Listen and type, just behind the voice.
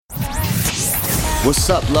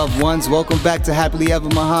What's up, loved ones? Welcome back to Happily Ever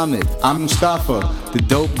Muhammad. I'm Mustafa, the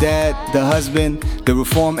dope dad, the husband, the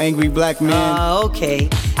reform angry black man. Okay.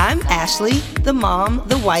 I'm Ashley, the mom,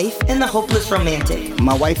 the wife, and the hopeless romantic.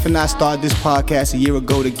 My wife and I started this podcast a year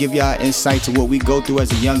ago to give y'all insight to what we go through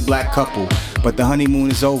as a young black couple. But the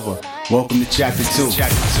honeymoon is over. Welcome to Chapter 2.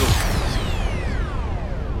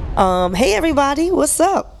 Hey everybody, what's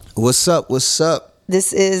up? What's up? What's up?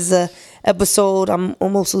 This is episode, I'm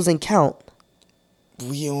almost losing count.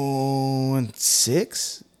 We on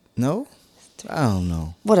 6? No? I don't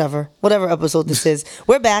know. Whatever episode this is.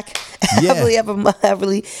 We're back. Yeah. Happily Ever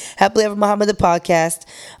Muhammad, the podcast.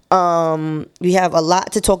 We have a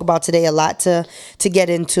lot to talk about today, a lot to get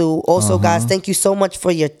into. Also, guys, thank you so much for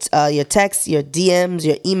your texts, your DMs,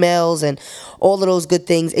 your emails, and all of those good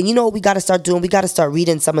things. And you know what we got to start doing? We got to start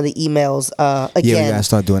reading some of the emails again. Yeah, we got to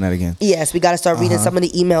start doing that again. Yes, we got to start reading some of the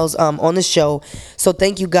emails on the show. So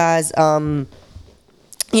thank you guys,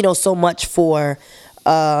 so much for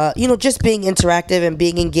just being interactive and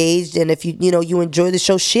being engaged. And if you enjoy the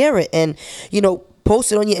show, share it and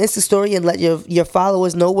post it on your Insta story and let your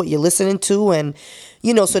followers know what you're listening to, and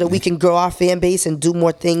so that we can grow our fan base and do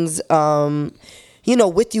more things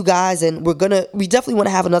with you guys. And we definitely want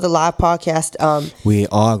to have another live podcast. We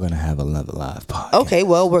are gonna have another live podcast. Okay,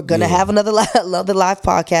 well, we're gonna have another live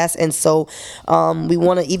podcast, and so we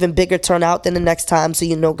want an even bigger turnout than the next time. So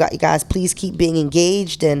guys, please keep being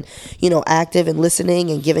engaged and active and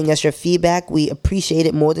listening and giving us your feedback. We appreciate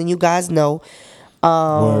it more than you guys know.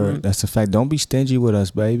 Word. That's a fact. Don't be stingy with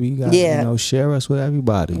us, baby. You gotta, share us with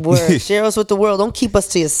everybody. Word. Share us with the world. Don't keep us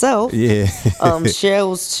to yourself. Yeah. Share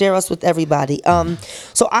us with everybody.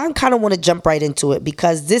 So I kind of want to jump right into it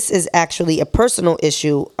because this is actually a personal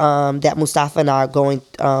issue that Mustafa and I are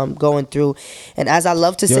going through. And as I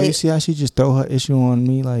love to say, you see how she just throw her issue on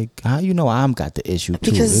me? Like, how I'm got the issue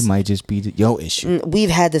too? Because it might just be your issue.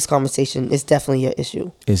 We've had this conversation. It's definitely your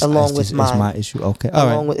issue, along with mine. It's my issue. Okay,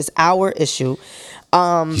 it's our issue.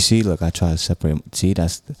 You see, look, I try to separate. See,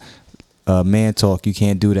 that's man talk. You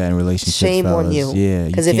can't do that in relationships. Shame fellas. on you. Yeah,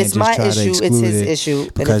 because if it's my issue, it's his issue.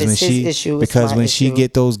 Because and if it's his issue, it's my when issue. she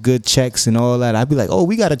get those good checks and all that, I'd be like, oh,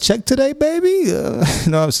 we got a check today, baby.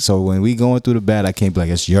 So when we going through the bad, I can't be like,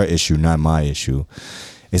 it's your issue, not my issue.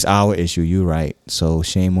 It's our issue. You right. So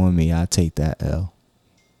shame on me. I take that L.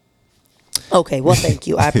 Okay. Well, thank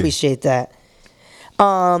you. I appreciate that.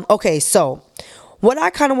 Okay. So what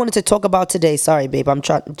I kind of wanted to talk about today. Sorry, babe. I'm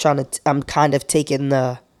kind of taking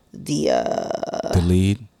the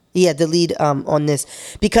lead. Yeah, the lead on this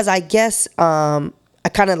because I guess I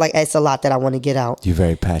kind of like, it's a lot that I want to get out. You're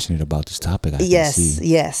very passionate about this topic. I can see.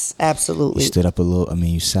 Yes, absolutely. You stood up a little.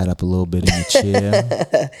 You sat up a little bit in your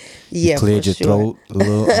chair. Yeah, you cleared your throat a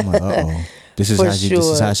little. I'm like, uh-oh. This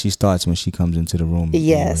is how she starts when she comes into the room.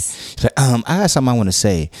 Yes. She's like, I got something I want to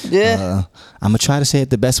say. Yeah. I'm gonna try to say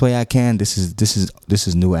it the best way I can. This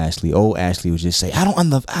is new Ashley. Old Ashley would just say, I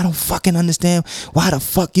don't fucking understand why the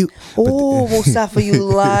fuck you. Oh, Mustafa, you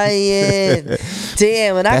lying.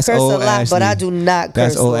 Damn, and I curse a lot, Ashley. but I do not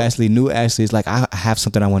curse. That's old Ashley. New Ashley is like, I have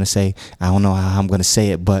something I want to say. I don't know how I'm gonna say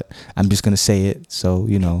it, but I'm just gonna say it. So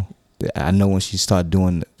I know when she start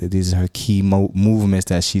doing, these are her key movements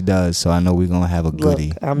that she does, so I know we're gonna have a goodie.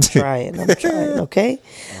 Look, I'm trying. Okay.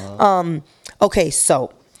 Okay.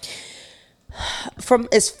 So, from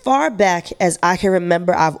as far back as I can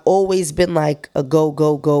remember, I've always been like a go.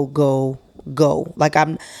 Like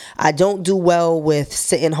I don't do well with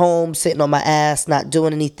sitting home, sitting on my ass, not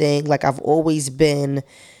doing anything. Like I've always been,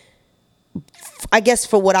 I guess,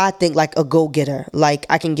 for what I think, like a go-getter. Like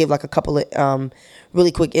I can give like a couple of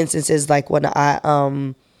really quick instances, like when I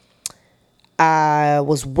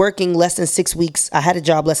was working less than 6 weeks. I had a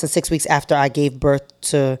job less than 6 weeks after I gave birth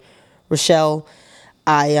to Rochelle.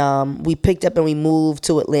 We picked up and we moved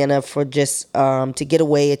to Atlanta for just to get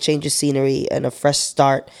away, a change of scenery, and a fresh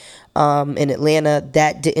start in Atlanta.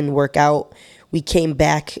 That didn't work out. We came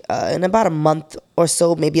back in about a month or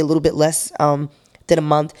so, maybe a little bit less than a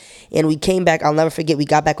month, and we came back. I'll never forget, we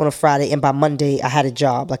got back on a Friday, and by Monday I had a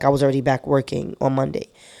job. Like I was already back working on Monday.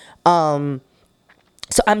 So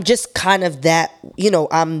I'm just kind of that,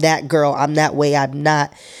 I'm that girl. I'm that way. I'm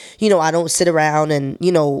not, I don't sit around and,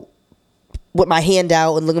 with my hand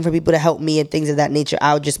out and looking for people to help me and things of that nature.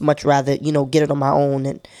 I would just much rather, get it on my own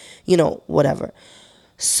and, whatever.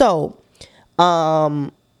 So,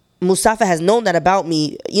 Mustafa has known that about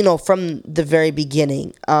me, from the very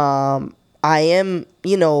beginning. I am,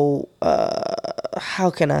 how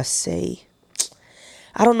can I say?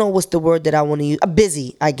 I don't know what's the word that I want to use.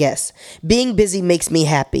 Busy, I guess. Being busy makes me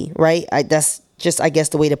happy, right? That's just, I guess,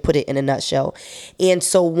 the way to put it in a nutshell. And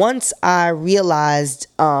so once I realized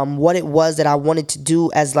what it was that I wanted to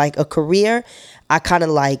do as like a career, I kind of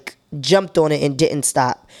like jumped on it and didn't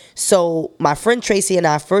stop. So my friend Tracy and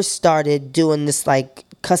I first started doing this like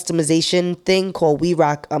customization thing called We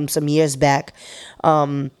Rock some years back.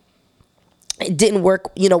 It didn't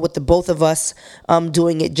work, with the both of us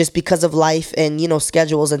doing it just because of life and,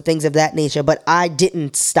 schedules and things of that nature. But I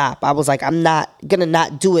didn't stop. I was like, I'm not going to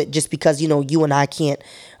not do it just because, you and I can't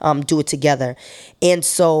do it together. And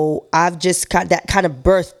so I've just got that kind of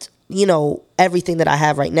birthed, everything that I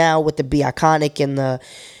have right now with the Be Iconic and the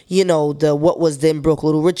what was then Broke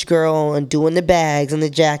Little Rich Girl and doing the bags and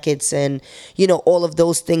the jackets and, all of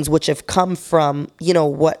those things which have come from,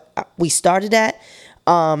 what we started at.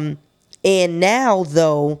 And now,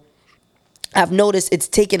 though, I've noticed it's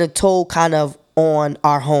taken a toll kind of on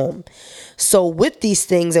our home. So with these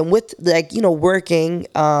things and with working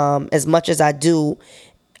as much as I do,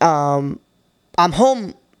 I'm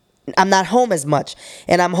home. I'm not home as much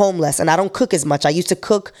and I'm homeless and I don't cook as much. I used to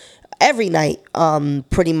cook every night,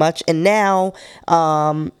 pretty much. And now,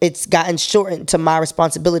 it's gotten shortened to my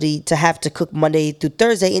responsibility to have to cook Monday through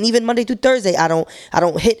Thursday. And even Monday through Thursday, I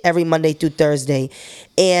don't hit every Monday through Thursday.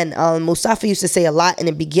 And, Mustafa used to say a lot in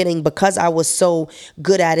the beginning because I was so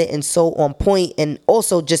good at it and so on point. And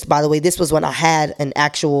also just, by the way, this was when I had an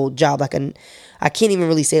actual job, I can't even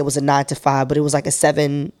really say it was a 9 to 5, but it was like a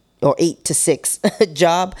 7 or 8 to 6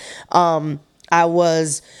 job. I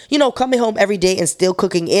was, coming home every day and still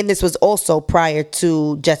cooking. And this was also prior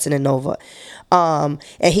to Jetson and Nova. And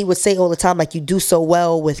he would say all the time, like, you do so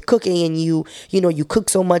well with cooking and you cook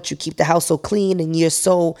so much, you keep the house so clean and you're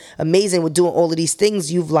so amazing with doing all of these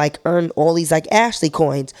things. You've like earned all these like Ashley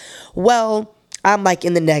coins. Well, I'm like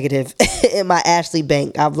in the negative in my Ashley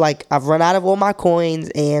bank. I've run out of all my coins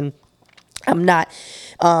and I'm not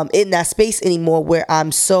in that space anymore where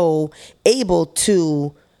I'm so able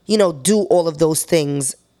to do all of those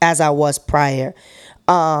things as I was prior.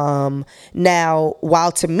 Now,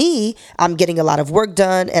 while to me, I'm getting a lot of work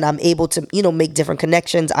done and I'm able to, make different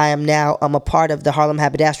connections. I am now, I'm a part of the Harlem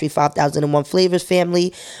Haberdashery 5001 Flavors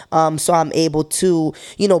family. So I'm able to,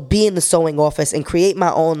 be in the sewing office and create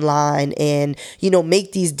my own line and,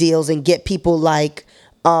 make these deals and get people like,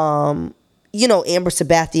 Amber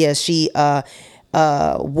Sabathia. She,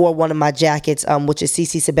 wore one of my jackets, which is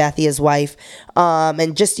Cece Sabathia's wife.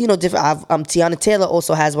 And just, different, Tiana Taylor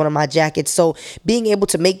also has one of my jackets. So being able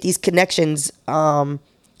to make these connections, by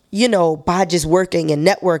just working and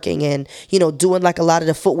networking and, doing like a lot of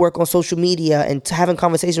the footwork on social media and having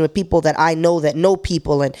conversation with people that I know that know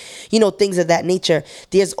people and, things of that nature.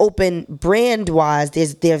 There's open brand wise,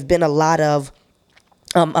 there's been a lot of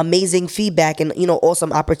amazing feedback and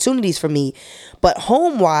awesome opportunities for me, but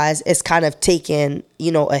home wise it's kind of taken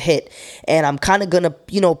a hit, and I'm kind of gonna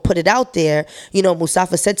put it out there.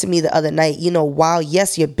 Mustafa said to me the other night, while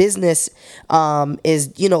yes your business is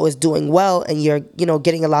doing well and you're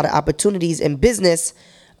getting a lot of opportunities in business,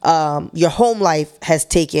 your home life has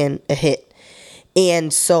taken a hit.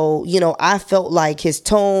 And so, I felt like his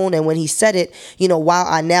tone and when he said it, while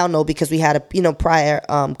I now know because we had a, prior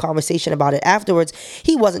conversation about it afterwards,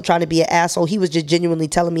 he wasn't trying to be an asshole. He was just genuinely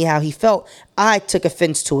telling me how he felt. I took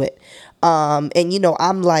offense to it. And,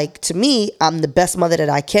 I'm like, to me, I'm the best mother that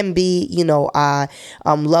I can be. I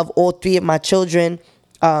love all 3 of my children.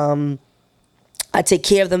 I take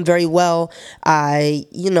care of them very well. I'm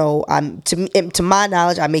to my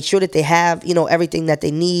knowledge, I make sure that they have, everything that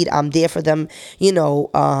they need. I'm there for them,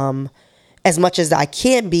 as much as I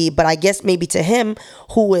can be. But I guess maybe to him,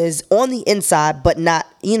 who is on the inside but not,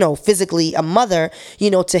 physically a mother,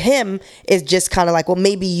 to him is just kind of like, well,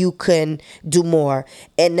 maybe you can do more.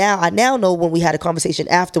 And now I know when we had a conversation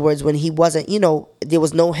afterwards, when he wasn't, there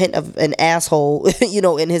was no hint of an asshole,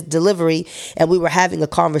 in his delivery, and we were having a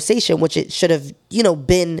conversation, which it should have,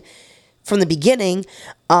 been from the beginning.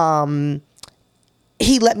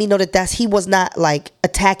 He let me know that he was not like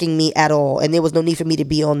attacking me at all, and there was no need for me to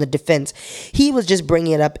be on the defense. He was just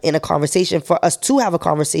bringing it up in a conversation for us to have a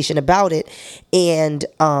conversation about it, and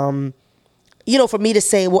for me to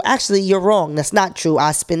say, well, actually, you're wrong. That's not true.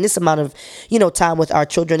 I spend this amount of time with our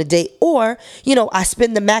children a day, or I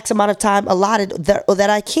spend the max amount of time allotted that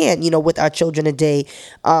I can with our children a day.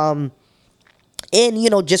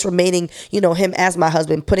 and just remaining him as my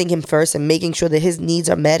husband, putting him first and making sure that his needs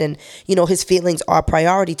are met, and his feelings are a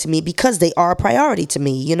priority to me, because they are a priority to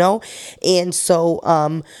me. And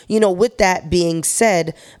so with that being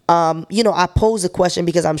said, I pose a question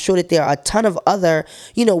because I'm sure that there are a ton of other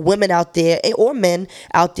women out there, or men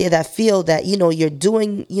out there, that feel that you're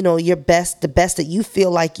doing your best, the best that you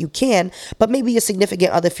feel like you can, but maybe your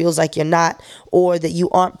significant other feels like you're not, or that you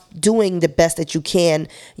aren't doing the best that you can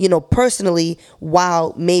personally,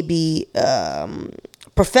 while maybe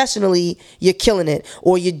professionally you're killing it,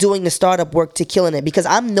 or you're doing the startup work to killing it, because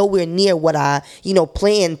I'm nowhere near what I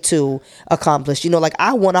plan to accomplish. Like,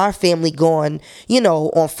 I want our family going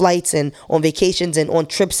on flights and on vacations and on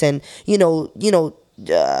trips, and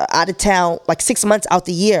out of town, like 6 months out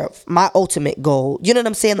the year. My ultimate goal, you know what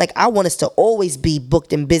I'm saying? Like, I want us to always be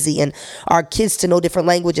booked and busy, and our kids to know different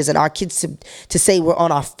languages, and our kids to say we're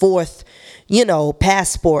on our fourth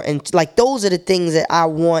passport, and like, those are the things that I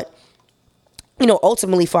want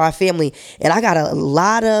ultimately for our family. And I got a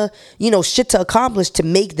lot of shit to accomplish to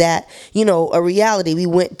make that a reality. We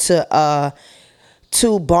went to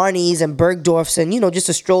Barney's and Bergdorf's, and just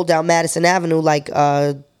a stroll down Madison Avenue, like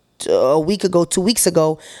a week ago, 2 weeks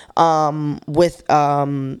ago, with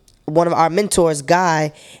one of our mentors,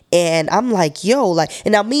 Guy, and I'm like, yo, like,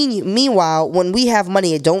 and now meanwhile, when we have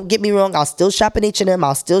money, don't get me wrong, I'll still shop in H&M,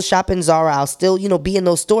 I'll still shop in Zara, I'll still, be in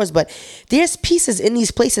those stores, but there's pieces in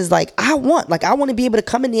these places like I want to be able to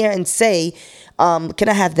come in there and say, can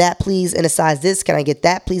I have that please in a size this? Can I get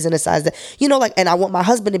that please in a size that? And I want my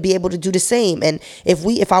husband to be able to do the same. And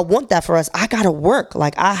if I want that for us, I gotta work.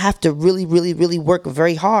 Like, I have to really, really, really work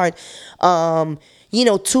very hard,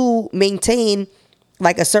 to maintain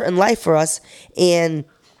like a certain life for us. And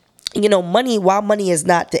money, while money is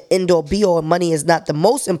not the end all be all, money is not the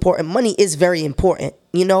most important, money is very important,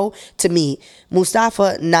 to me.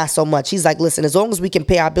 Mustafa, not so much. He's like, listen, as long as we can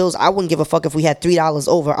pay our bills, I wouldn't give a fuck if we had $3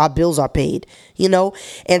 over, our bills are paid,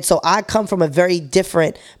 And so I come from a very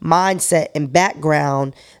different mindset and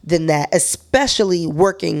background than that, especially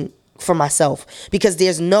working for myself, because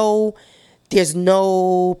there's no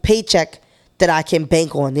paycheck that I can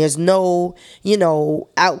bank on. There's no,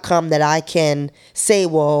 outcome that I can say,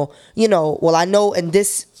 well, I know on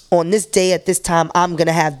this day at this time, I'm going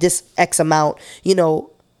to have this X amount,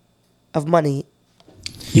 of money.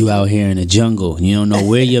 You out here in the jungle. You don't know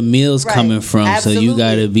where your meal's Right. coming from. Absolutely. So you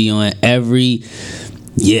got to be on every...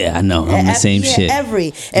 Yeah, I know. I'm the same shit.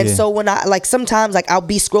 And so when I, like, sometimes, like, I'll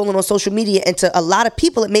be scrolling on social media, and to a lot of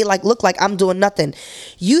people, it may like look like I'm doing nothing.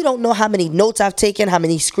 You don't know how many notes I've taken, how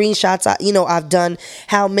many screenshots I've done,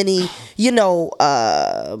 how many,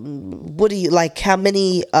 how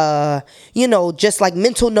many, just like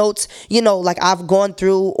mental notes, like I've gone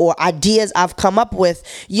through, or ideas I've come up with,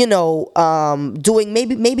 doing,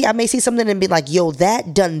 maybe I may see something and be like, yo,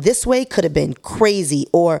 that done this way could have been crazy,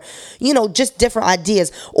 or, just different ideas.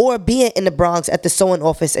 Or being in the Bronx at the sewing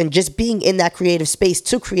office and just being in that creative space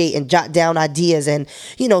to create and jot down ideas and,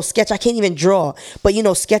 sketch. I can't even draw, but,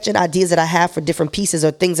 sketching ideas that I have for different pieces or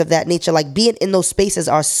things of that nature. Like, being in those spaces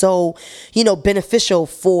are so, beneficial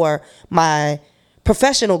for my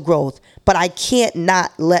professional growth. But I can't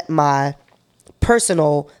not let my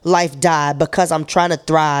personal life die because I'm trying to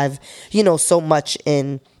thrive, so much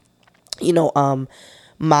in,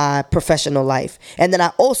 my professional life. And then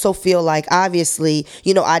I also feel like, obviously,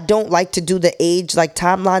 I don't like to do the age like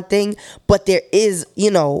timeline thing, but there is,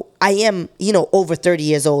 I am, over 30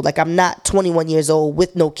 years old. Like, I'm not 21 years old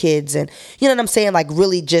with no kids, and you know what I'm saying? Like,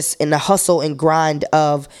 really just in the hustle and grind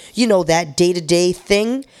of, that day-to-day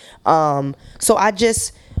thing. So I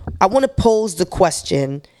want to pose the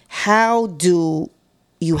question, how do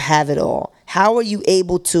you have it all? How are you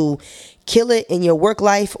able to kill it in your work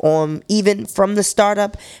life, even from the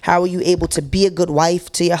startup? How are you able to be a good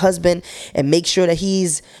wife to your husband and make sure that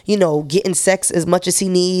he's, getting sex as much as he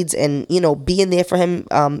needs, and, being there for him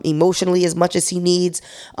emotionally as much as he needs?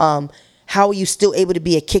 How are you still able to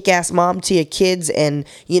be a kick-ass mom to your kids and,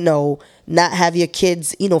 not have your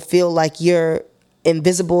kids, feel like you're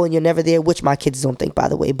invisible and you're never there, which my kids don't think, by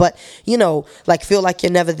the way, but, like, feel like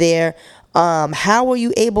you're never there? How are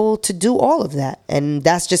you able to do all of that? And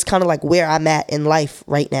that's just kind of like where I'm at in life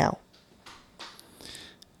right now.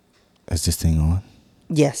 Is this thing on?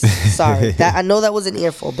 Yes. Sorry. I know that was an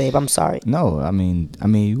earful, babe. I'm sorry. No, I mean,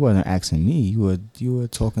 you wasn't asking me. You were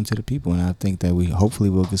talking to the people, and I think that hopefully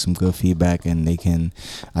we'll get some good feedback, and they can.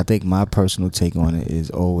 I think my personal take on it is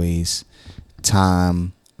always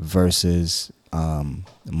time versus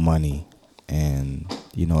money, and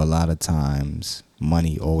a lot of times,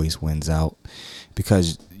 money always wins out,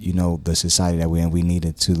 because you know the society that we're in, we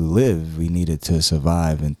needed to live, we needed to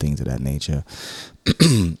survive, and things of that nature.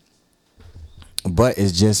 But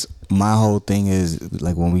it's just, my whole thing is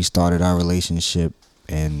like when we started our relationship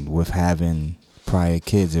and with having prior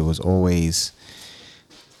kids, it was always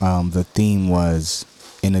the theme was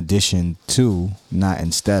in addition to, not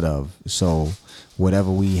instead of. So whatever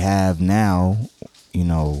we have now, you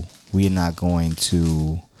know, we're not going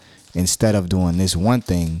to, instead of doing this one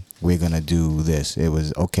thing, we're going to do this. It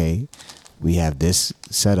was, okay, we have this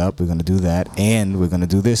set up, we're going to do that, and we're going to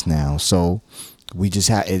do this now. So we just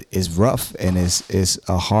have, it's rough and it's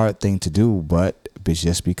a hard thing to do, but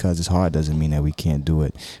just because it's hard doesn't mean that we can't do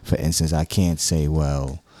it. For instance, I can't say,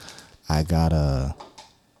 well, I gotta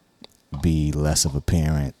be less of a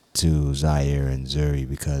parent to Zaire and Zuri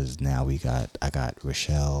because now I got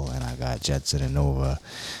Rochelle and I got Jetson and Nova.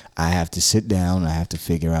 I have to sit down, I have to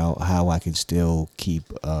figure out how I can still keep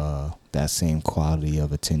that same quality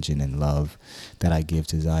of attention and love that I give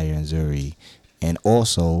to Zaire and Zuri, and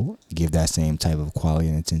also give that same type of quality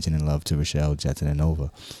and attention and love to Rochelle, Jetson, and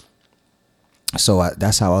Nova. So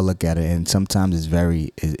that's how I look at it. And sometimes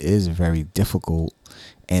it is very difficult,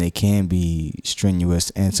 and it can be strenuous.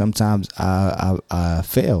 And sometimes I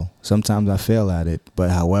fail. Sometimes I fail at it. But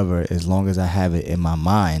however, as long as I have it in my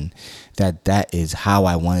mind that is how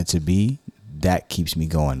I want it to be, that keeps me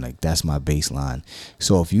going. Like, that's my baseline.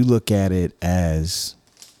 So if you look at it as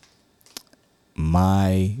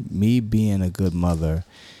me being a good mother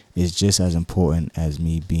is just as important as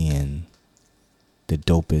me being the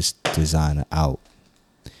dopest designer out.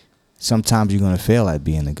 Sometimes you're going to fail at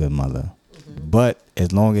being a good mother, but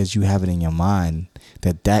as long as you have it in your mind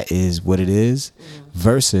that is what it is,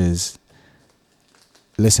 versus,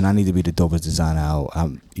 listen, I need to be the dopest designer out.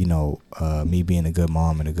 Me being a good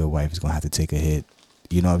mom and a good wife is going to have to take a hit.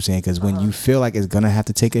 You know what I'm saying? Because when you feel like it's going to have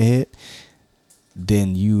to take a hit,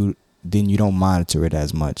 then you don't monitor it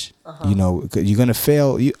as much. You know, 'cause you're going to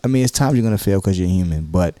fail. It's times you're going to fail because you're human,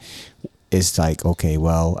 but it's like, okay,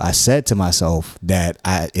 well, I said to myself that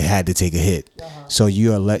it had to take a hit. So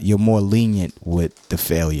you're more lenient with the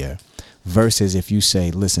failure, versus if you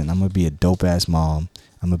say, listen, I'm going to be a dope ass mom,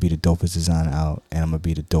 I'm going to be the dopest designer out, and I'm going to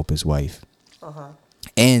be the dopest wife.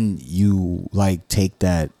 And you like take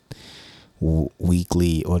that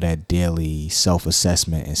weekly or that daily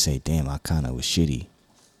self-assessment and say, damn, I kind of was shitty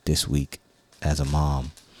this week as a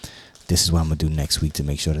mom. This is what I'm going to do next week to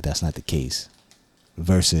make sure that that's not the case.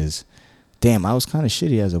 Versus, damn, I was kind of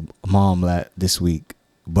shitty as a mom this week,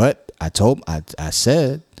 but I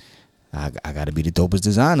said I got to be the dopest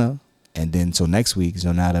designer. And then so next week,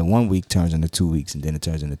 so now that 1 week turns into 2 weeks, and then it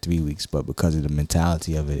turns into 3 weeks. But because of the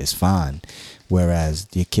mentality of it, it's fine. Whereas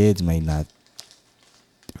your kids may not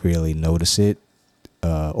really notice it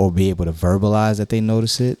or be able to verbalize that they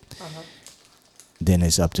notice it. Then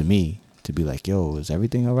it's up to me to be like, yo, is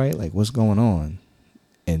everything all right? Like, what's going on?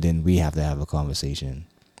 And then we have to have a conversation,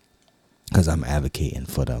 because I'm advocating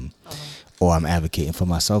for them. Or I'm advocating for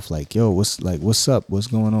myself, like, yo, what's up? What's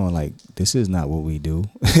going on? Like, this is not what we do.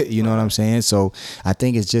 You know what I'm saying? So I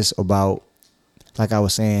think it's just about, like I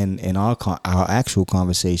was saying in our actual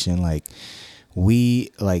conversation, like,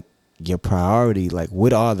 your priority, like,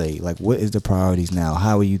 what are they? Like, what is the priorities now?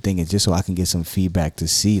 How are you thinking? Just so I can get some feedback to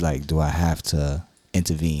see, like, do I have to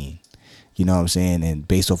intervene? You know what I'm saying? And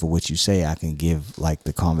based off of what you say, I can give, like,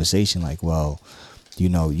 the conversation, like, well, you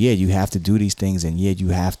know, yeah, you have to do these things, and yeah, you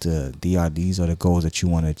have to, these are the goals that you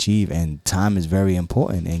want to achieve, and time is very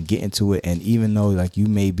important, and get into it. And even though, like, you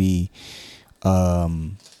may be,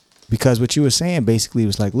 because what you were saying basically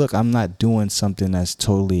was like, look, I'm not doing something that's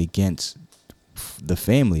totally against the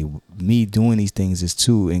family. Me doing these things is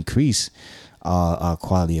to increase our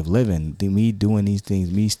quality of living. Me doing these things,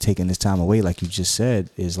 me taking this time away, like you just said,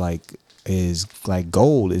 is like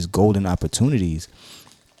gold, is golden opportunities.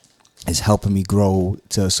 It's helping me grow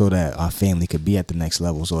so that our family could be at the next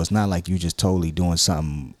level. So it's not like you just totally doing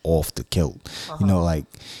something off the kilt. You know, like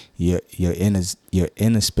you're in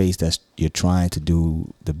a space that's, you're trying to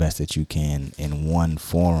do the best that you can in one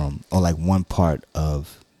forum, or like one part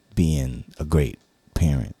of being a great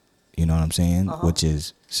parent. You know what I'm saying? Which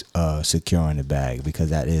is securing the bag, because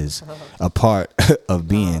that is a part of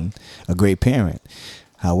being a great parent.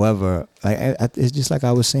 However, it's just like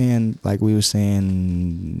I was saying, like we were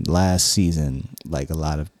saying last season, like a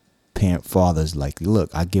lot of fathers, like,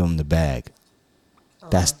 look, I give them the bag.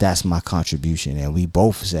 That's my contribution. And we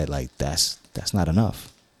both said, like, that's not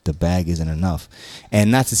enough. The bag isn't enough.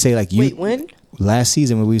 And not to say, like, you. Wait, when? last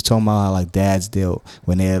season when we was talking about how like dads deal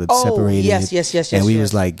when they're separated. Yes. And we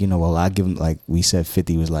was like, well, I give him, like we said,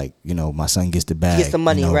 50 was like, my son gets the bag. He gets the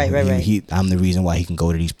money, right. I'm the reason why he can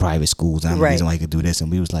go to these private schools. I'm the reason why he can do this. And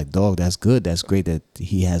we was like, dog, that's good. That's great that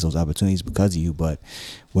he has those opportunities because of you. But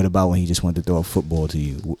what about when he just wanted to throw a football to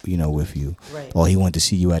you, with you, or he wanted to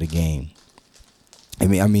see you at a game? I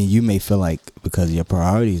mean, you may feel like because your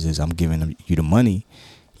priorities is I'm giving you the money.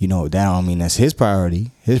 That don't mean that's his priority.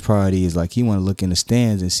 His priority is like he want to look in the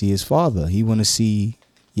stands and see his father. He want to see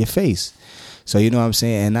your face. So you know what I'm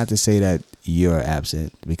saying? And not to say that you're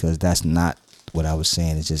absent, because that's not what I was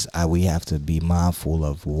saying. It's just we have to be mindful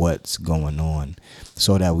of what's going on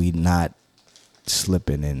so that we not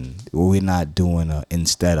slipping in, or we're not doing a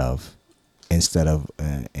instead of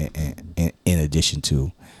in addition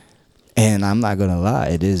to. And I'm not gonna lie,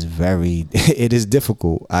 it is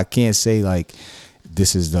difficult. I can't say like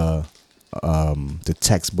this is the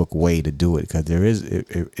textbook way to do it, because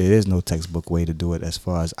it is no textbook way to do it as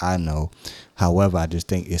far as I know. However, I just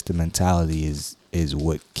think it's the mentality is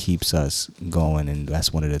what keeps us going, and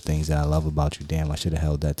that's one of the things that I love about you. Damn, I should have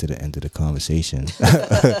held that to the end of the conversation.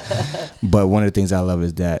 But one of the things I love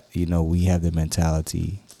is that we have the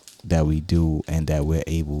mentality that we do, and that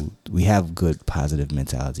we have good positive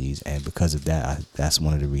mentalities, and because of that, that's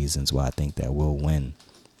one of the reasons why I think that we'll win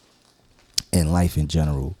in life in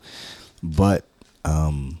general. But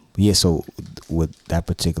so with that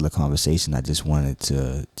particular conversation, I just wanted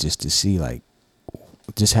to see, like,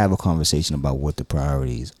 just have a conversation about what the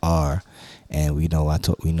priorities are. And we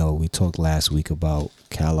talked last week about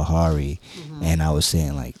Kalahari, and I was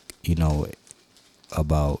saying, like,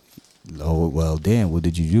 about, oh well, damn, what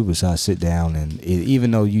did you do besides sit down? And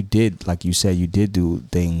even though you did, like you said, you did do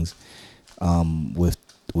things with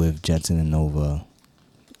Jetson and Nova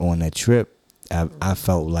on that trip, I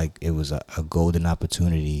felt like it was a golden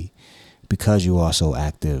opportunity, because you are so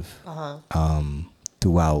active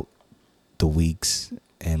throughout the weeks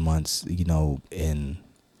and months, in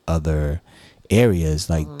other areas,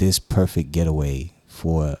 like this perfect getaway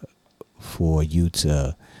for you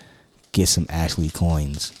to get some Ashley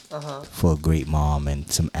coins for a great mom, and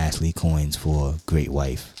some Ashley coins for a great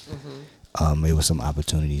wife. There were some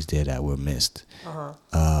opportunities there that were missed.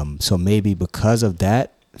 So maybe because of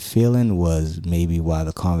that feeling was maybe why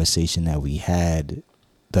the conversation that we had,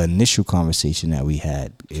 the initial conversation that we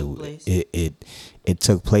had, it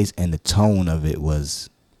took place, and the tone of it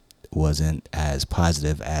wasn't as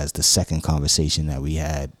positive as the second conversation that we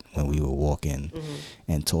had when we were walking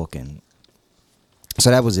and talking. So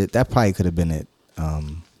that was it. That probably could have been it.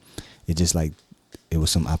 It just like it was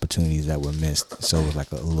some opportunities that were missed, so it was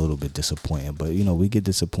like a little bit disappointing. But we get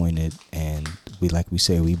disappointed, and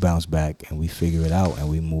we bounce back and we figure it out, and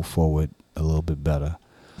we move forward a little bit better.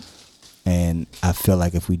 And I feel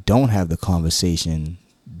like if we don't have the conversation,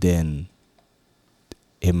 then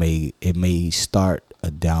it may start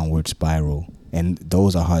a downward spiral, and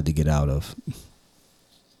those are hard to get out of.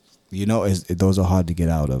 Those are hard to get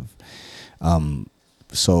out of.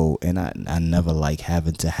 So, and I never like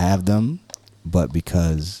having to have them, but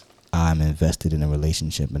because I'm invested in a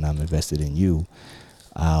relationship and I'm invested in you,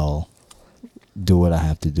 I'll do what I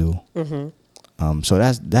have to do. So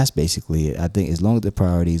that's basically it. I think as long as the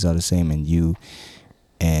priorities are the same, and you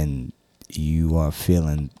are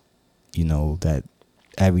feeling, that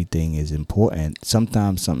everything is important.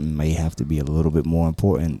 Sometimes something may have to be a little bit more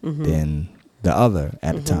important than the other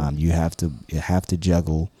at a time. You have to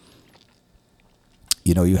juggle.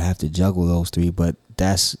 You have to juggle those three, but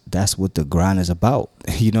that's what the grind is about.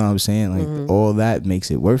 You know what I'm saying? Like all that makes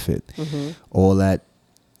it worth it. All that,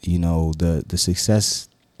 the success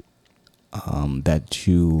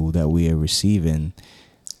that we are receiving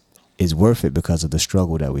is worth it because of the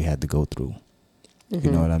struggle that we had to go through. You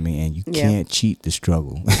know what I mean? And you can't cheat the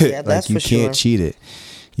struggle. Yeah, that's you for sure. can't cheat it.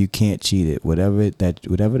 You can't cheat it. Whatever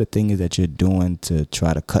the thing is that you're doing to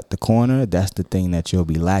try to cut the corner, that's the thing that you'll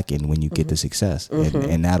be lacking when you get the success.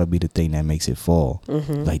 And that'll be the thing that makes it fall.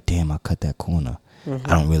 Like, damn, I cut that corner. I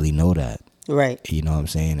don't really know that. Right. You know what I'm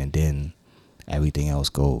saying? And then everything else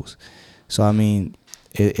goes. So, I mean,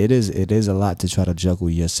 it is a lot to try to juggle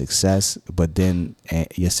your success, but then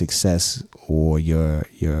your success or your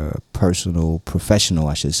professional,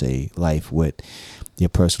 I should say, life with your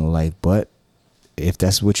personal life. But if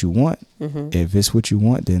that's what you want, if it's what you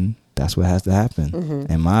want, then that's what has to happen,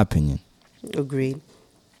 in my opinion. Agreed.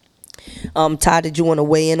 Ty, did you want to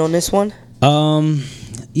weigh in on this one?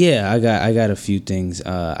 Yeah, I got a few things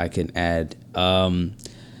I can add.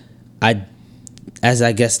 I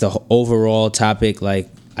guess the overall topic, like,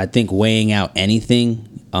 I think weighing out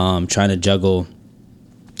anything, trying to juggle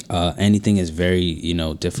anything is very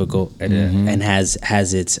difficult and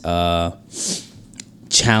has its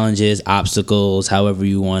challenges, obstacles, however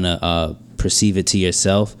you want to perceive it to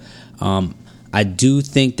yourself. I do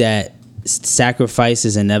think that sacrifice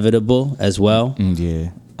is inevitable as well.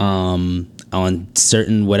 On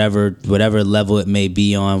certain whatever level it may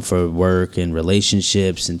be on for work and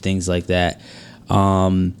relationships and things like that.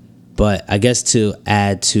 But I guess to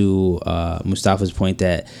add to Mustafa's point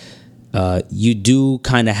that you do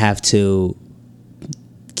kind of have to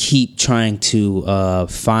keep trying to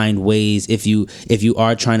find ways if you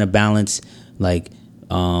are trying to balance like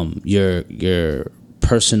your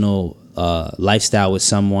personal lifestyle with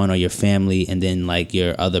someone or your family, and then like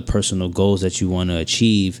your other personal goals that you want to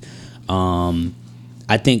achieve.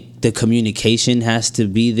 I think the communication has to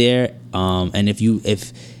be there,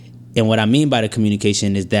 and what I mean by the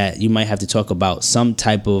communication is that you might have to talk about some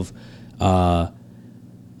type of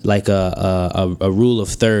like a rule of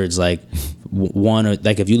thirds, like one, or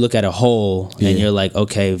like if you look at a whole and you're like,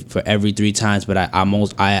 okay, for every 3 times, but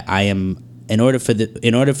I am in order for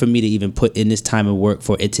me to even put in this time of work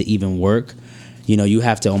for it to even work, you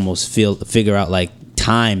have to almost figure out like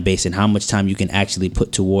time based on how much time you can actually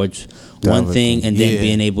put towards one thing, and then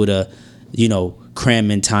being able to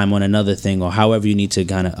cram in time on another thing, or however you need to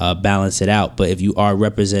kind of balance it out. But if you are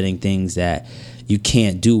representing things that you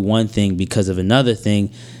can't do one thing because of another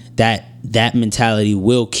thing, that mentality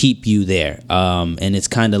will keep you there. And it's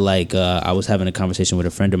kind of like I was having a conversation with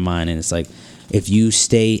a friend of mine, and it's like, if you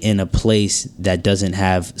stay in a place that doesn't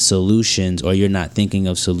have solutions, or you're not thinking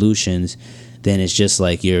of solutions, then it's just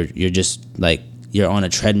like you're just like you're on a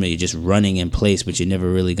treadmill, you're just running in place, but you're never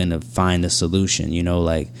really gonna find a solution.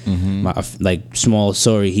 Small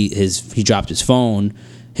story, he dropped his phone,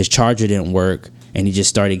 his charger didn't work, and he just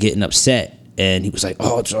started getting upset. And he was like,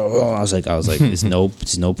 I was like, there's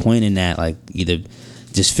no point in that. Like, either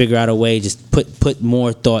just figure out a way, just put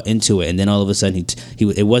more thought into it. And then all of a sudden,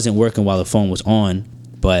 it wasn't working while the phone was on,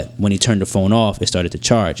 but when he turned the phone off, it started to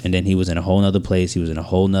charge. And then he was in a whole nother place. He was in a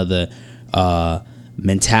whole nother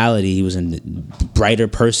mentality. He was a brighter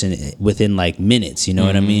person within like minutes. You know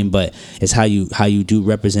what I mean? But it's how you do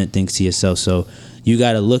represent things to yourself. So you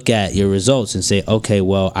got to look at your results and say, okay,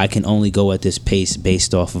 well, I can only go at this pace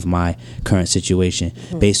based off of my current situation,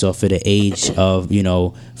 based off of the age of,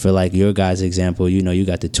 for like your guys' example, you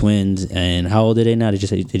got the twins, and how old are they now? Did you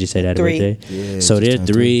say that 3. right there? Yeah, so they're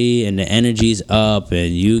 3, and the energy's up,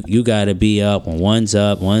 and you got to be up when one's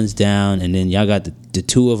up, one's down, and then y'all got the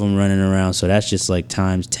 2 of them running around. So that's just like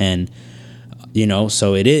times 10,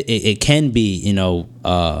 so it can be,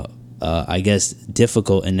 I guess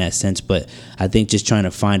difficult in that sense, but I think just trying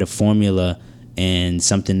to find a formula and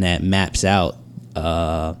something that maps out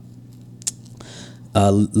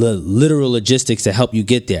literal logistics to help you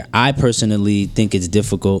get there. I personally think it's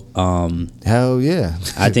difficult. Hell yeah.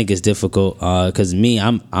 I think it's difficult because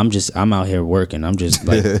I'm out here working. I'm just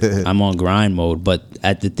like I'm on grind mode. But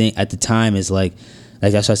at the time is like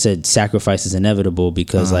that's why I said sacrifice is inevitable,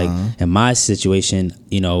 because like in my situation,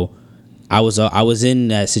 I was in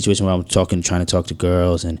that situation where I'm trying to talk to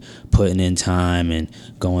girls and putting in time and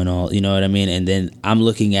going all, you know what I mean? And then I'm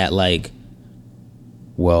looking at like,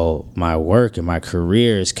 well, my work and my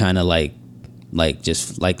career is kind of like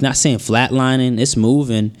just like, not saying flatlining, it's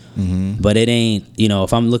moving, but it ain't,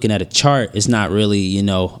 if I'm looking at a chart, it's not really,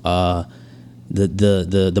 the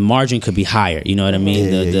margin could be higher, you know what I mean?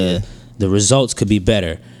 The results could be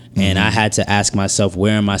better. And I had to ask myself,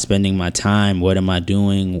 where am I spending my time? What am I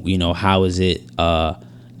doing? How is it?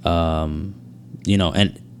 And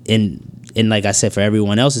like I said, for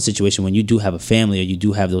everyone else's situation, when you do have a family or you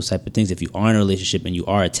do have those type of things, if you are in a relationship and you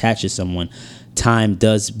are attached to someone, time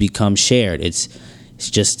does become shared. It's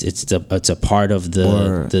a part of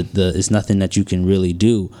the it's nothing that you can really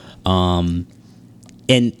do. And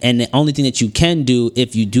the only thing that you can do,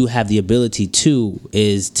 if you do have the ability to,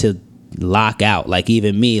 is to lock out. Like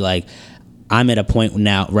even me, like I'm at a point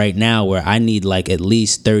right now where I need like at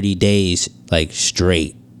least 30 days like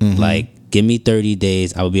straight. Like give me 30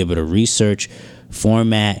 days, I will be able to research,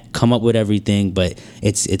 format, come up with everything. But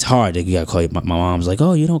it's hard. You gotta call you. My mom's like,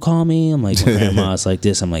 oh, you don't call me. I'm like, my grandma's like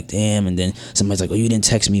this. I'm like, damn. And then somebody's like, oh, you didn't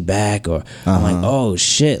text me back. Or I'm like, oh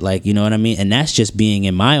shit, like, you know what I mean? And that's just being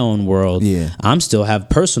in my own world. I'm still have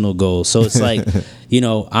personal goals. So it's like,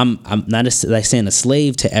 I'm not like saying a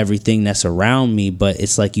slave to everything that's around me, but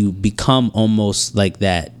it's like you become almost like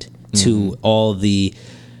that to all the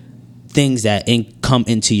things that come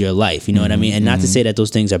into your life, you know what I mean? And not to say that those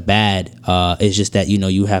things are bad, it's just that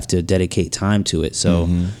you have to dedicate time to it. So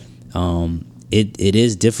it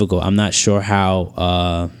is difficult. I'm not sure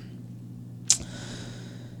how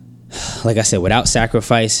like I said, without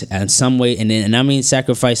sacrifice and some way, and I mean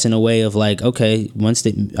sacrifice in a way of like, okay,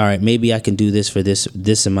 all right, maybe I can do this for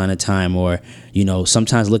this amount of time, or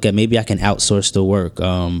sometimes look at maybe I can outsource the work.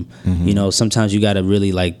 Sometimes you got to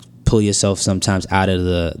really like pull yourself sometimes out of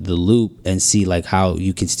the loop and see like how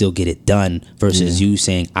you can still get it done versus you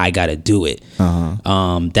saying I got to do it.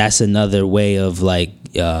 That's another way of like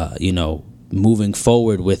moving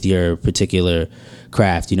forward with your particular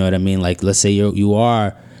craft. You know what I mean? Like let's say you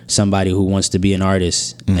are somebody who wants to be an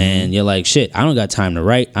artist and you're like, shit, I don't got time to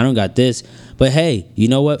write, I don't got this, but hey, you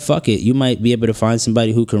know what, fuck it, you might be able to find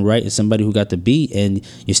somebody who can write and somebody who got the beat, and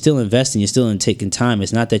you're still investing, you're still taking time.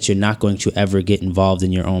 It's not that you're not going to ever get involved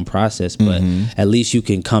in your own process, but at least you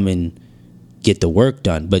can come and get the work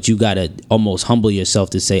done. But you got to almost humble yourself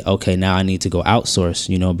to say, okay, now I need to go outsource,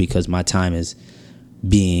 because my time is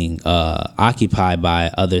being occupied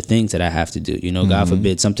by other things that I have to do. God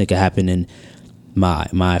forbid something could happen in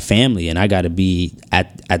my family and I got to be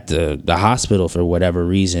at the hospital for whatever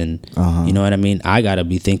reason. You know what I mean? I got to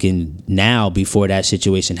be thinking now before that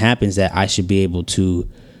situation happens that I should be able to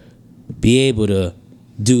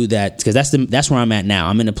do that, because that's where I'm at now.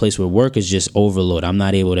 I'm in a place where work is just overload. I'm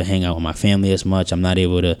not able to hang out with my family as much. I'm not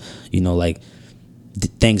able to, like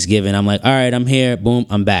Thanksgiving, I'm like, all right, I'm here, boom,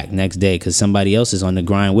 I'm back next day, because somebody else is on the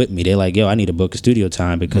grind with me. They're like, yo, I need to book a studio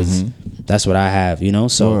time because that's what I have,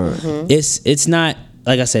 so it's not,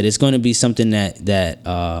 like I said, it's going to be something that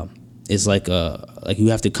is like you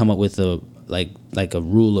have to come up with a like a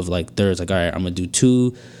rule of like thirds, like, all right, I'm gonna do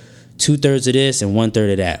two thirds of this and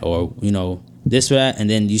 1/3 of that, or this or that, and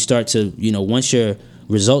then you start to once your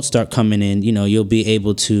results start coming in, you'll be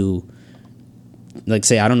able to, like,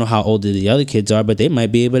 say, I don't know how old the other kids are, but they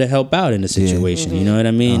might be able to help out in the situation. You know what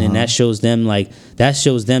I mean? And that shows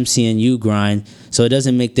them seeing you grind. So it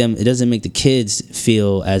doesn't make the kids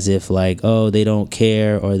feel as if like, oh, they don't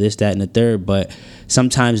care or this, that, and the third. But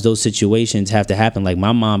sometimes those situations have to happen. Like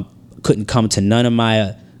my mom couldn't come to none of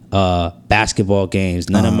my basketball games,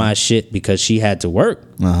 none of my shit, because she had to work.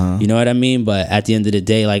 You know what I mean? But at the end of the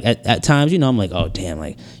day, like at times, I'm like, oh damn,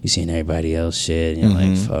 like you seeing everybody else shit, and you're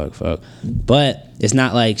like, fuck. But it's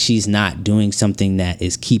not like she's not doing something that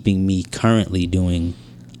is keeping me currently doing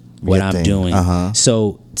what Your I'm thing. doing.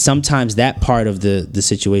 So sometimes that part of the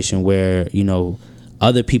situation where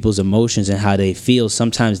other people's emotions and how they feel,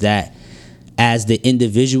 sometimes that as the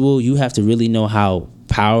individual, you have to really know how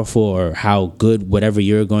powerful or how good whatever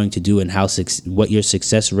you're going to do and what your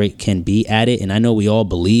success rate can be at it. And I know we all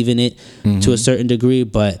believe in it to a certain degree,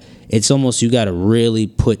 but it's almost, you got to really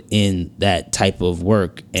put in that type of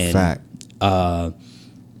work. And Fact.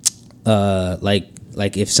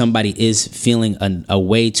 like if somebody is feeling a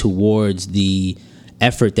way towards the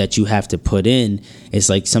effort that you have to put in, it's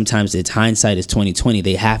like sometimes it's hindsight is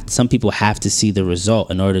 20/20. Some people have to see the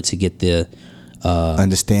result in order to get the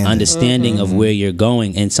understanding of where you're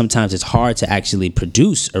going, and sometimes it's hard to actually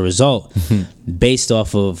produce a result based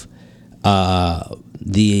off of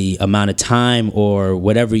the amount of time or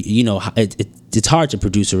whatever. It's hard to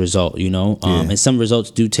produce a result, and some results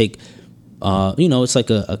do take it's like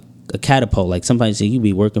a catapult. Like sometimes you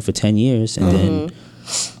be working for 10 years and then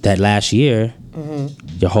that last year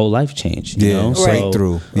your whole life changed, so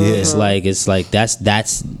breakthrough. it's like that's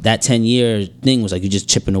that 10-year thing was like you just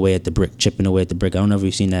chipping away at the brick. I don't know if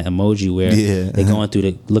you've seen that emoji where they're going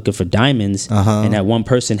through looking for diamonds, and that one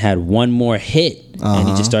person had one more hit and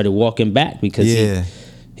he just started walking back because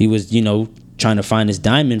he was trying to find his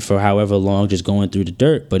diamond for however long, just going through the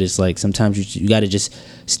dirt. But it's like sometimes you got to just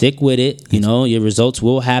stick with it. Your results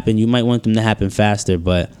will happen. You might want them to happen faster,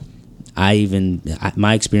 but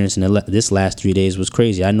my experience in this last 3 days was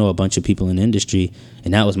crazy. I know a bunch of people in the industry,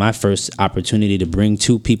 and that was my first opportunity to bring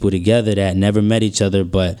two people together that never met each other,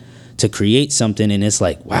 but to create something. And it's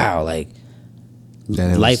like, wow, like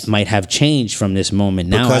life might have changed from this moment.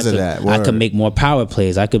 Now I could make more power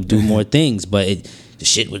plays. I could do more things, but the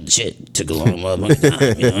shit took a long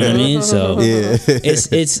time. You know what I mean? So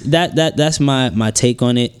it's that's my take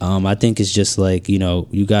on it. I think it's just like, you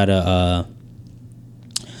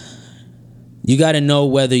gotta know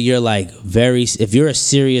whether you're like if you're a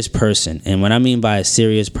serious person. And what I mean by a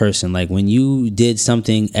serious person, like when you did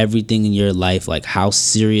everything in your life, like how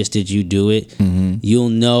serious did you do it? You'll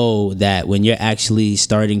know that when you're actually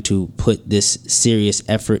starting to put this serious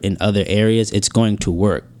effort in other areas, it's going to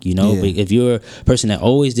work. You know, Yeah. if you're a person that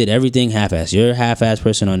always did everything half-assed, you're a half-assed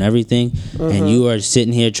person on everything, and you are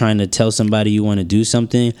sitting here trying to tell somebody you want to do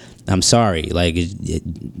something, I'm sorry. Like,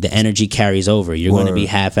 the energy carries over. You're going to be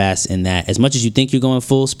half-assed in that. As much as you think you're going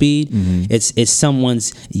full speed, it's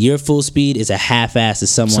your full speed is a half-ass to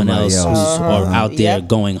someone else who's out there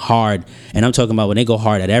going hard. And I'm talking about when they go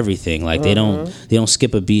hard at everything. Like, they don't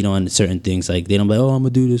skip a beat on certain things. Like, they don't be like, oh, I'm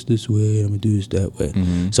going to do this way, I'm going to do this that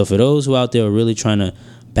way. So for those who out there are really trying to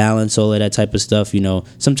balance all of that type of stuff, you know,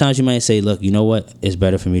 sometimes you might say, look, you know what, it's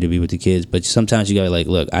better for me to be with the kids, but sometimes you gotta like,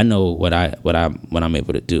 look, I know what I'm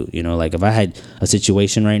able to do, you know, like if I had a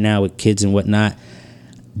situation right now with kids and whatnot,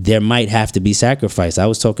 there might have to be sacrifice. I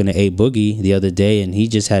was talking to A Boogie the other day, and he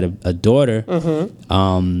just had a daughter,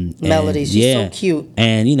 Melody, she's so cute,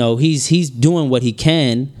 and you know, he's doing what he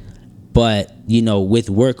can, but you know, with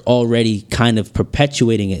work already kind of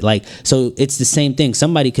perpetuating it, like, so it's the same thing.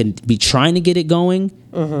 Somebody can be trying to get it going,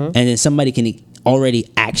 and then somebody can already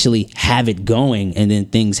actually have it going, and then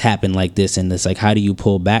things happen like this, and it's like, how do you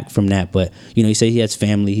pull back from that? But you know, he said he has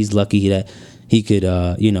family. He's lucky that he could,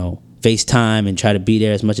 you know, FaceTime and try to be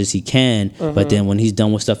there as much as he can. But then when he's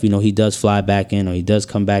done with stuff, you know, he does fly back in, or he does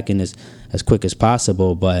come back in as quick as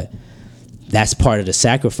possible. But that's part of the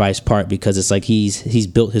sacrifice part, because it's like he's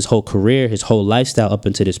built his whole career, his whole lifestyle up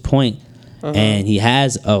until this point, and he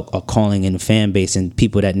has a calling and fan base and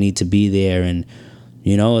people that need to be there. And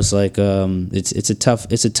you know, it's like it's a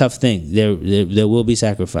tough thing. There will be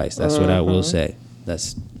sacrifice. That's what I will say.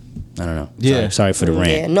 That's, I don't know. Yeah. Sorry for the rant.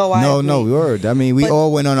 Yeah, no, word. I mean, we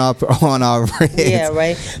all went on our rant. Yeah,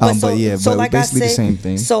 right. But like basically the same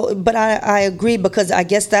thing. So, but I agree, because I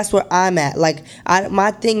guess that's where I'm at. Like,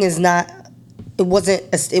 my thing is not.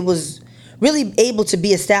 It was really able to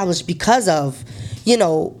be established because of, you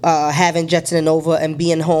know, having Jetson and Nova and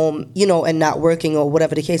being home, you know, and not working or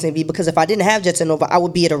whatever the case may be. Because if I didn't have Jetson and Nova, I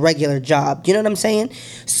would be at a regular job. You know what I'm saying?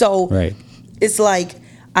 So it's like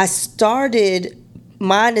I started.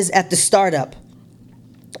 Mine is at the startup.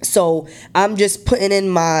 So I'm just putting in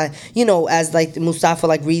my, you know, as like Mustafa,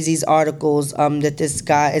 like Reezy's articles, that this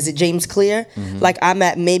guy, is it James Clear? Like, I'm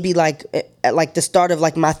at maybe like at like the start of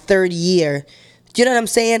like my third year. Do you know what I'm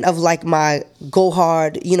saying? Of like my go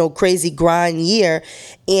hard, you know, crazy grind year.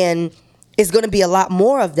 And it's going to be a lot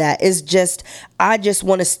more of that. It's just, I just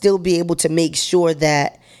want to still be able to make sure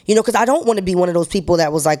that, you know, because I don't want to be one of those people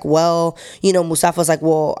that was like, well, you know, Mustafa's like,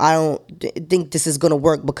 well, I don't think this is going to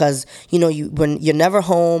work because, you know, when you're never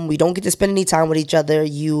home, we don't get to spend any time with each other.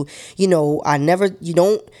 You know, you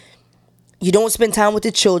don't spend time with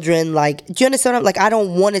the children. Like, do you understand? Like, I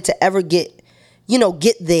don't want it to ever get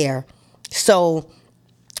there. So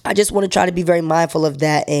I just want to try to be very mindful of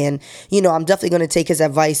that. And, you know, I'm definitely going to take his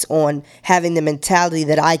advice on having the mentality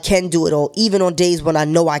that I can do it all, even on days when I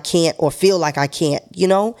know I can't or feel like I can't, you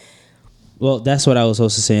know? Well, that's what I was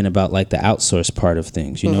also saying about like the outsource part of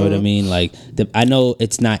things. You know what I mean? Like, I know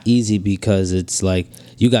it's not easy, because it's like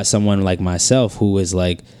you got someone like myself who is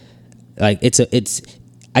like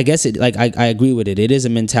I guess it, like, I agree with it. It is a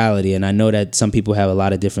mentality, and I know that some people have a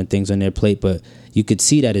lot of different things on their plate, but you could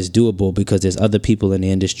see that it's doable because there's other people in the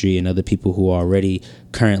industry and other people who are already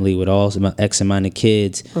currently with X amount of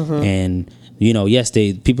kids. And, you know, yes,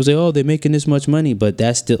 people say, oh, they're making this much money, but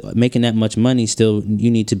that's still making that much money. Still, you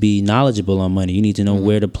need to be knowledgeable on money. You need to know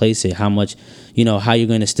where to place it, how much, you know, how you're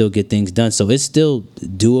going to still get things done. So it's still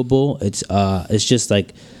doable. It's just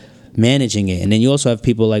like managing it. And then you also have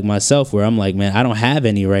people like myself where I'm like, man, I don't have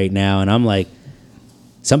any right now. And I'm like,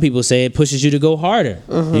 some people say it pushes you to go harder.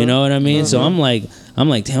 You know what I mean? So I'm like,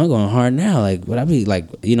 damn, I'm going hard now. Like, would I be like,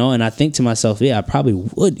 you know? And I think to myself, yeah, I probably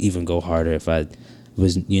would even go harder if I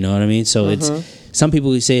was, you know what I mean? So it's, some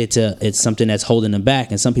people say it's something that's holding them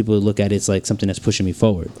back, and some people look at it's like something that's pushing me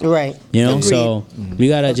forward. Right. You know? Agreed. So we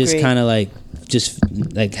gotta just kind of like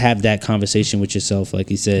have that conversation with yourself,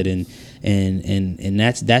 like you said, and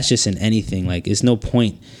that's just in anything. Like, it's no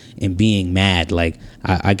point in being mad. Like,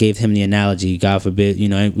 I gave him the analogy, God forbid, you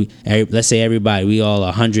know, let's say everybody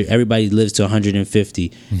lives to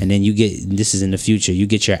 150, and then you get, this is in the future, you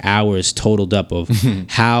get your hours totaled up of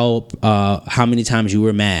how many times you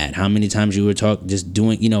were mad, how many times you were just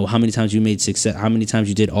doing, you know, how many times you made success, how many times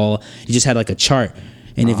you just had like a chart.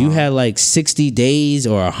 And if you had like 60 days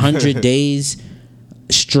or 100 days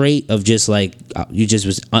straight of just like you just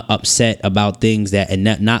was upset about things and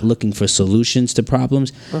not looking for solutions to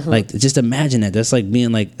problems, like, just imagine that's like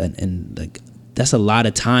being like, and like, that's a lot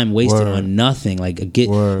of time wasted on nothing. Like, you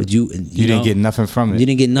didn't get nothing from it. You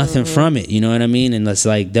didn't get nothing from it. You know what I mean? And it's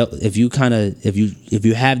like, if you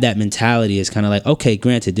have that mentality, it's kind of like, okay,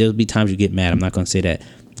 granted, there'll be times you get mad. I'm not going to say that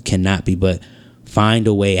cannot be, but find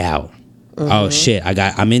a way out. Oh shit,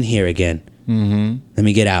 I'm in here again. Let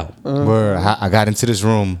me get out. Word, I got into this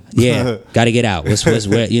room. Yeah, got to get out. What's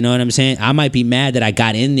where? You know what I'm saying? I might be mad that I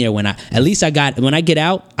got in there when I get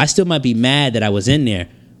out. I still might be mad that I was in there,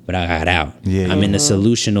 but I got out. Yeah, I'm in the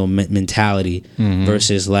solutional mentality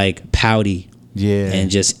versus like pouty. Yeah, and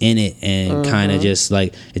just in it and kind of just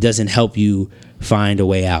like it doesn't help you find a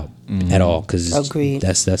way out at all. Because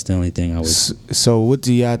that's the only thing I would. So what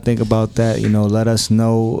do y'all think about that? You know, let us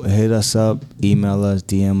know. Hit us up, email us,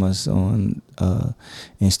 DM us on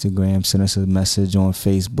Instagram, send us a message on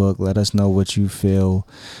Facebook. Let us know what you feel.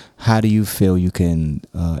 How do you feel you can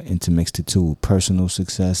intermix the two, personal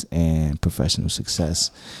success and professional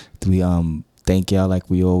success? We thank y'all like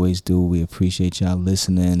we always do. We appreciate y'all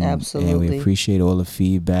listening. Absolutely. And we appreciate all the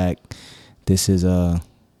feedback. This is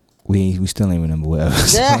we still ain't remember what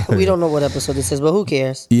episode. Yeah, we don't know what episode this is, but who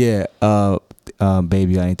cares? Yeah.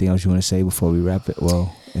 Baby, anything else you want to say before we wrap it?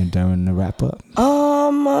 Well, and during the wrap up.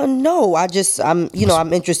 No.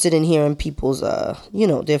 I'm interested in hearing people's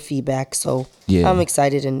their feedback. So yeah. I'm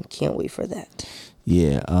excited and can't wait for that.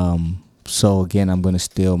 Yeah. So again, I'm gonna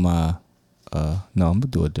steal my I'm gonna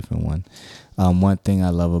do a different one. One thing I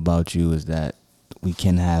love about you is that we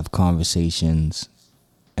can have conversations,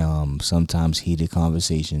 sometimes heated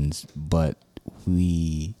conversations, but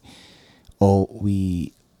we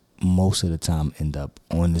most of the time end up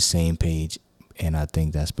on the same page, and I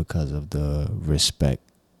think that's because of the respect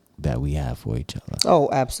that we have for each other. Oh,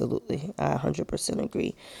 absolutely. I 100%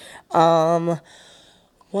 agree. One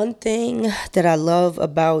thing that I love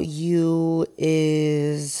about you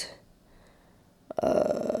is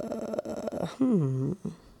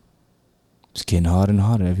it's getting harder and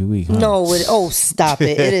harder every week, huh? No, stop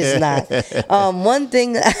it. It is not. One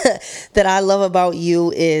thing that I love about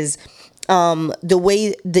you is the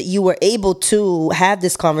way that you were able to have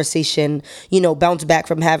this conversation, bounce back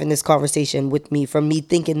from having this conversation with me, from me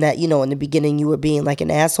thinking that, in the beginning you were being like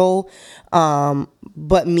an asshole,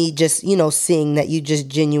 but me just, seeing that you just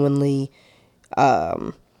genuinely,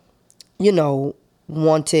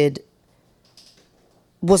 wanted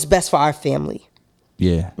what's best for our family.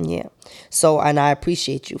 Yeah. Yeah. So, and I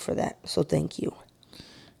appreciate you for that. So thank you.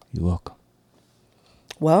 You're welcome.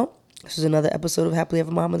 Well, this is another episode of Happily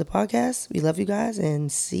Ever Mama, the podcast. We love you guys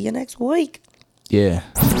and see you next week. Yeah.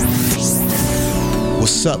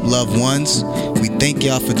 What's up, loved ones? We thank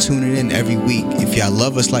y'all for tuning in every week. If y'all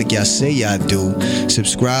love us like y'all say y'all do,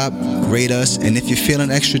 subscribe, rate us, and if you're feeling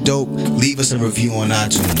extra dope, leave us a review on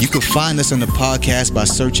iTunes. You can find us on the podcast by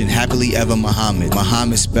searching Happily Ever Muhammad.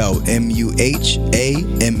 Muhammad spelled MUHAMMAD.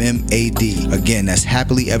 Again, that's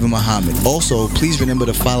Happily Ever Muhammad. Also, please remember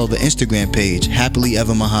to follow the Instagram page, Happily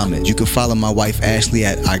Ever Muhammad. You can follow my wife Ashley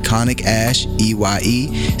at Eyeconicash,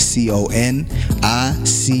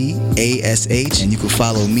 EYECONICASH, and you can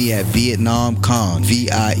follow me at Vietnam Khan,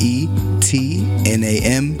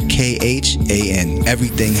 VIETNAMKHAN.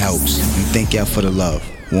 Everything helps. And thank y'all for the love.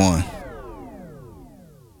 One.